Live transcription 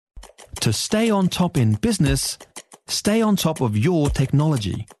To stay on top in business, stay on top of your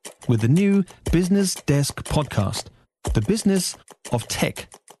technology with the new Business Desk podcast, The Business of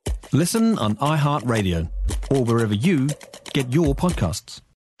Tech. Listen on iHeartRadio or wherever you get your podcasts.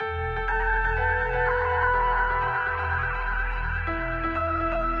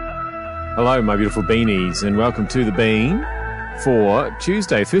 Hello, my beautiful beanies, and welcome to The Bean for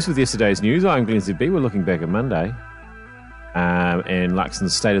Tuesday. First with yesterday's news, I'm Glenn ZB. We're looking back at Monday. And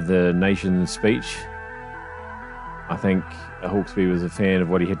Luxon's State of the Nation speech. I think Hawkesby was a fan of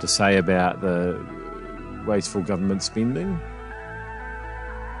what he had to say about the wasteful government spending.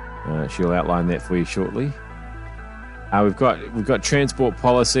 She'll outline that for you shortly. We've got transport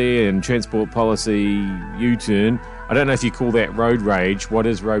policy and transport policy U-turn. I don't know if you call that road rage. What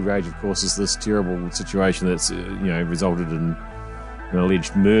is road rage, of course, is this terrible situation that's resulted in an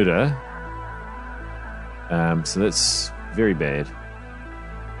alleged murder. So that's very bad.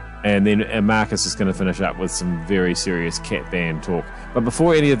 And then Marcus is going to finish up with some very serious cat ban talk. But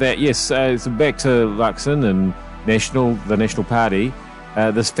before any of that, yes, so back to Luxon and the National Party,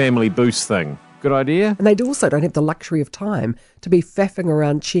 this family boost thing. Good idea? And they also don't have the luxury of time to be faffing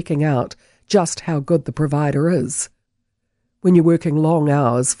around checking out just how good the provider is when you're working long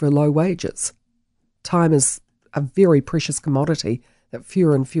hours for low wages. Time is a very precious commodity that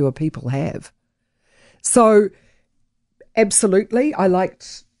fewer and fewer people have. So, absolutely, I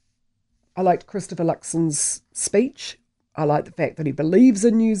liked Christopher Luxon's speech. I like the fact that he believes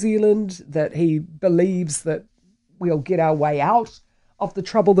in New Zealand, that he believes that we'll get our way out of the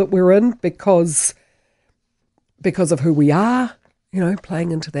trouble that we're in because of who we are,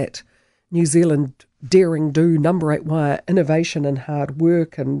 playing into that New Zealand daring do number 8 wire innovation and hard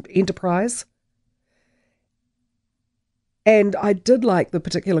work and enterprise. And I did like the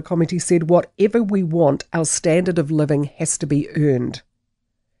particular comment he said, whatever we want, our standard of living has to be earned.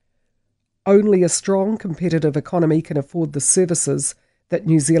 Only a strong competitive economy can afford the services that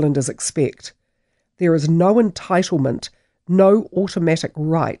New Zealanders expect. There is no entitlement, no automatic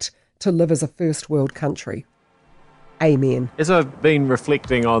right to live as a first world country. Amen. As I've been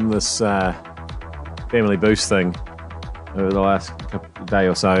reflecting on this family boost thing over the last day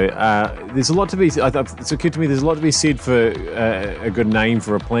or so, there's a lot to be. It's occurred to me there's a lot to be said for a good name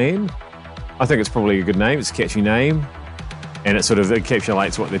for a plan. I think it's probably a good name. It's a catchy name, and it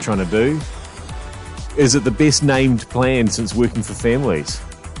encapsulates what they're trying to do. Is it the best named plan since Working for Families?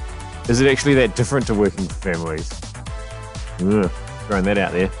 Is it actually that different to Working for Families? Throwing that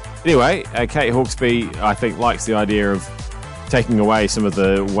out there. Anyway, Kate Hawkesby, I think, likes the idea of taking away some of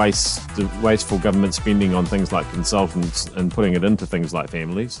the wasteful government spending on things like consultants and putting it into things like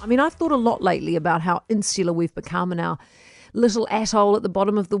families. I mean, I've thought a lot lately about how insular we've become in our little atoll at the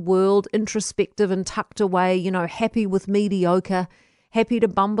bottom of the world, introspective and tucked away, happy with mediocre, happy to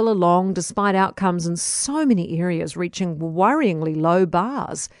bumble along despite outcomes in so many areas reaching worryingly low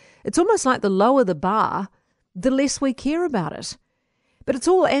bars. It's almost like the lower the bar, the less we care about it. But it's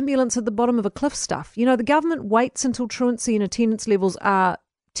all ambulance at the bottom of a cliff stuff. The government waits until truancy and attendance levels are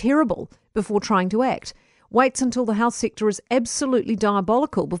terrible before trying to act. Waits until the health sector is absolutely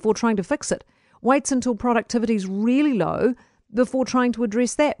diabolical before trying to fix it. Waits until productivity is really low before trying to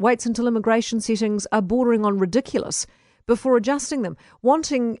address that. Waits until immigration settings are bordering on ridiculous before adjusting them,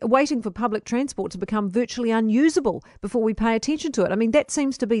 waiting for public transport to become virtually unusable before we pay attention to it. I mean, that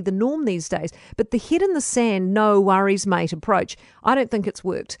seems to be the norm these days. But the head in the sand, no worries, mate approach, I don't think it's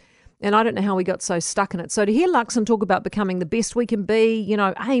worked. And I don't know how we got so stuck in it. So to hear Luxon talk about becoming the best we can be,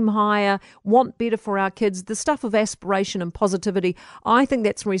 aim higher, want better for our kids, the stuff of aspiration and positivity, I think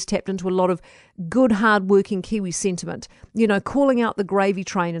that's where he's tapped into a lot of good, hard-working Kiwi sentiment. Calling out the gravy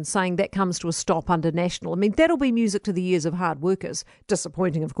train and saying that comes to a stop under National. I mean, that'll be music to the ears of hard workers.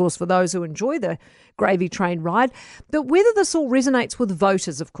 Disappointing, of course, for those who enjoy the gravy train ride. But whether this all resonates with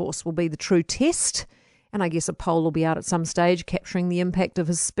voters, of course, will be the true test. And I guess a poll will be out at some stage capturing the impact of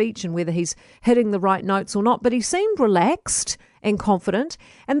his speech and whether he's hitting the right notes or not. But he seemed relaxed and confident.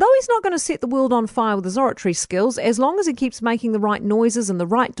 And though he's not going to set the world on fire with his oratory skills, as long as he keeps making the right noises in the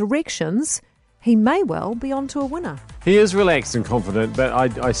right directions, he may well be on to a winner. He is relaxed and confident, but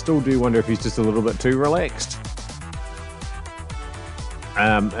I still do wonder if he's just a little bit too relaxed.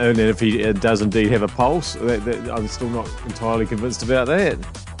 And if he does indeed have a pulse, I'm still not entirely convinced about that.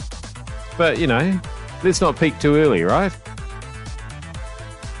 But, let's not peak too early, right?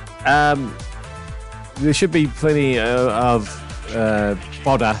 There should be plenty of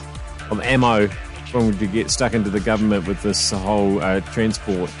fodder, of ammo to get stuck into the government with this whole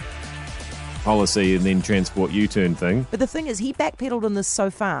transport policy and then transport U-turn thing. But the thing is, he backpedaled on this so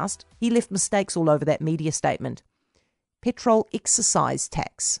fast, he left mistakes all over that media statement. Petrol exercise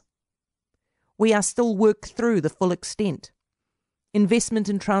tax. we are still worked through the full extent. Investment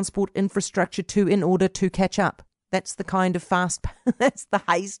in transport infrastructure too in order to catch up. That's the kind of that's the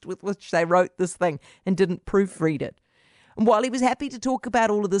haste with which they wrote this thing and didn't proofread it. And while he was happy to talk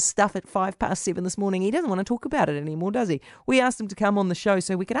about all of this stuff at 7:05 this morning, he doesn't want to talk about it anymore, does he? We asked him to come on the show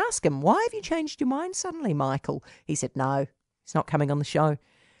so we could ask him, why have you changed your mind suddenly, Michael? He said, no, he's not coming on the show.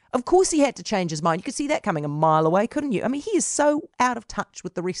 Of course he had to change his mind. You could see that coming a mile away, couldn't you? I mean, he is so out of touch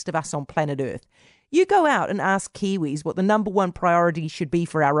with the rest of us on planet Earth. You go out and ask Kiwis what the number one priority should be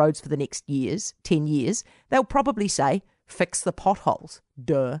for our roads for the next 10 years, they'll probably say, fix the potholes.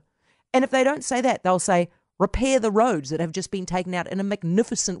 Duh. And if they don't say that, they'll say, repair the roads that have just been taken out in a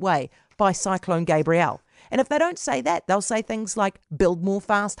magnificent way by Cyclone Gabrielle. And if they don't say that, they'll say things like build more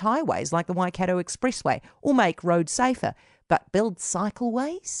fast highways like the Waikato Expressway or make roads safer. But build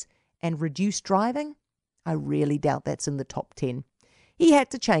cycleways and reduce driving? I really doubt that's in the top 10. He had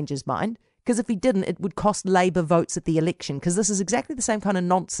to change his mind because if he didn't, it would cost Labour votes at the election, because this is exactly the same kind of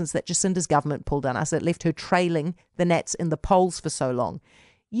nonsense that Jacinda's government pulled on us that left her trailing the Nats in the polls for so long.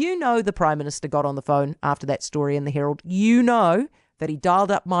 You know the Prime Minister got on the phone after that story in the Herald. You know that he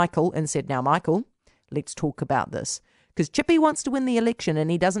dialed up Michael and said, now, Michael, let's talk about this. Because Chippy wants to win the election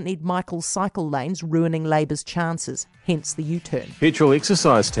and he doesn't need Michael's cycle lanes ruining Labour's chances, hence the U-turn. Petrol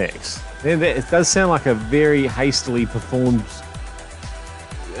exercise tax. It does sound like a very hastily performed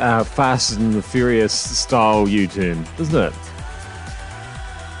Fast and the Furious style U-turn, doesn't it?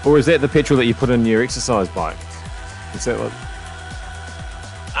 Or is that the petrol that you put in your exercise bike? Is that what...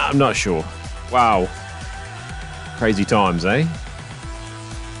 I'm not sure. Wow. Crazy times, eh?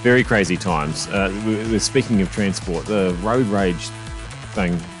 Very crazy times. We're speaking of transport, the road rage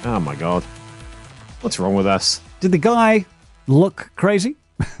thing. Oh my God. What's wrong with us? Did the guy look crazy?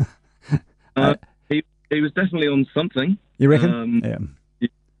 He was definitely on something. You reckon? Yeah.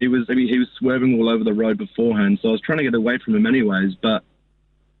 He was swerving all over the road beforehand, so I was trying to get away from him anyways, but,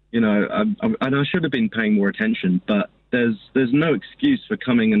 you know, I should have been paying more attention, but there's no excuse for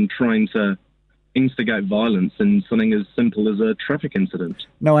coming and trying to instigate violence in something as simple as a traffic incident.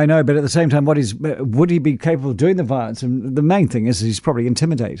 No, I know, but at the same time, would he be capable of doing the violence? And the main thing is he's probably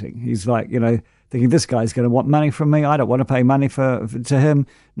intimidating. He's like, you know, thinking this guy's going to want money from me. I don't want to pay money to him.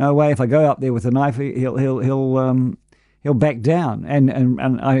 No way. If I go up there with a knife, he'll back down.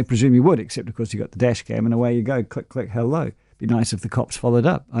 And I presume he would, except of course you got the dash cam and away you go. Click, click, hello. Be nice if the cops followed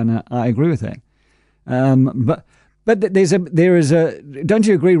up. And I agree with that. But there is a. Don't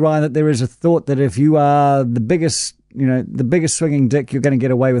you agree, Ryan, that there is a thought that if you are the biggest swinging dick, you're going to get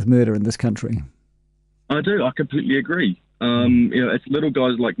away with murder in this country? I do. I completely agree. You know, it's little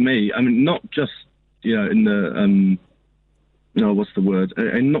guys like me. I mean, not just, you know, in the no, what's the word?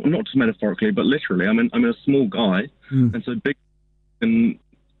 And not just metaphorically, but literally. I'm a small guy, and so big, and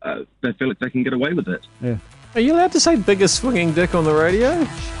they feel like they can get away with it. Yeah. Are you allowed to say biggest swinging dick on the radio?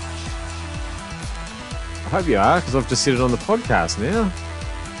 I hope you are, because I've just said it on the podcast now.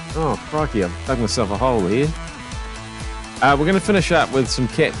 Oh, crikey, I've dug myself a hole here. We're going to finish up with some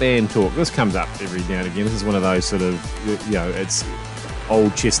cat ban talk. This comes up every now and again. This is one of those sort of, you know, it's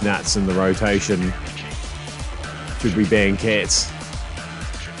old chestnuts in the rotation. Should we ban cats?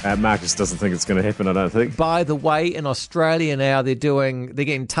 Marcus doesn't think it's going to happen, I don't think. By the way, in Australia now, they're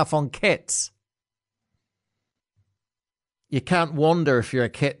getting tough on cats. You can't wander if you're a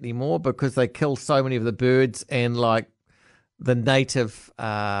cat anymore because they kill so many of the birds and like the native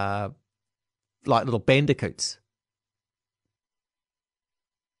like little bandicoots.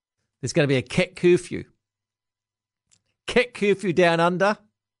 There's going to be a cat curfew. Cat curfew down under.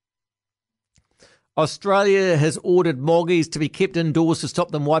 Australia has ordered moggies to be kept indoors to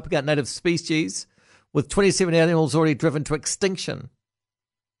stop them wiping out native species, with 27 animals already driven to extinction.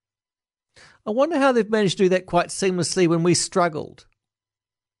 I wonder how they've managed to do that quite seamlessly when we struggled.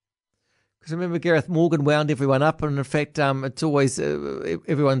 Because remember, Gareth Morgan wound everyone up, and in fact, it's always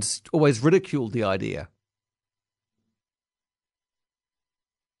everyone's always ridiculed the idea.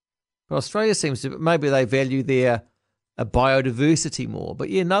 But Australia seems to, maybe they value their biodiversity more.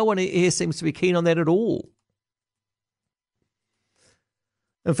 But yeah, no one here seems to be keen on that at all.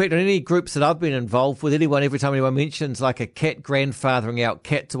 In fact, in any groups that I've been involved with, every time anyone mentions like a cat grandfathering out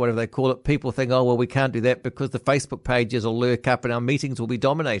cats or whatever they call it, people think, oh, well, we can't do that because the Facebook pages will lurk up and our meetings will be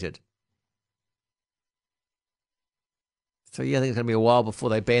dominated. So yeah, I think it's going to be a while before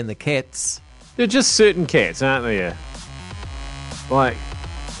they ban the cats. They're just certain cats, aren't they? Like,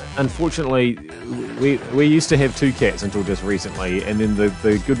 unfortunately, we used to have 2 cats until just recently, and then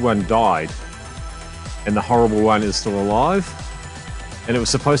the good one died, and the horrible one is still alive. And it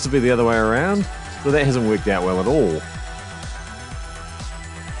was supposed to be the other way around, so that hasn't worked out well at all.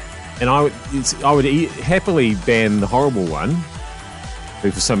 And I would happily ban the horrible one,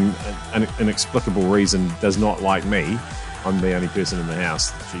 who for some inexplicable reason does not like me. I'm the only person in the house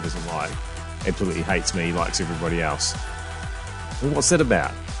that she doesn't like. Absolutely hates me, likes everybody else. And what's that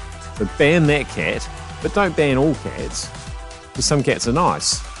about? So ban that cat, but don't ban all cats, because some cats are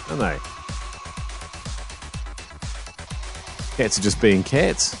nice, aren't they? Cats are just being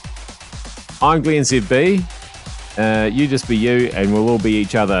cats. I'm Glenn ZB. You just be you, and we'll all be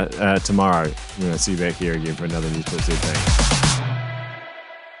each other tomorrow. I'm going to see you back here again for another News Talk Z thing.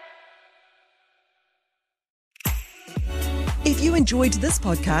 If you enjoyed this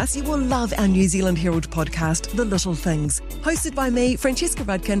podcast, you will love our New Zealand Herald podcast, The Little Things, hosted by me, Francesca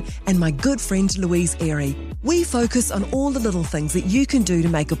Rudkin, and my good friend Louise Airy. We focus on all the little things that you can do to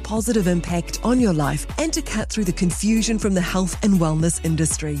make a positive impact on your life and to cut through the confusion from the health and wellness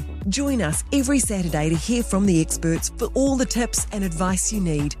industry. Join us every Saturday to hear from the experts for all the tips and advice you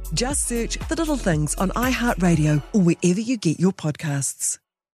need. Just search The Little Things on iHeartRadio or wherever you get your podcasts.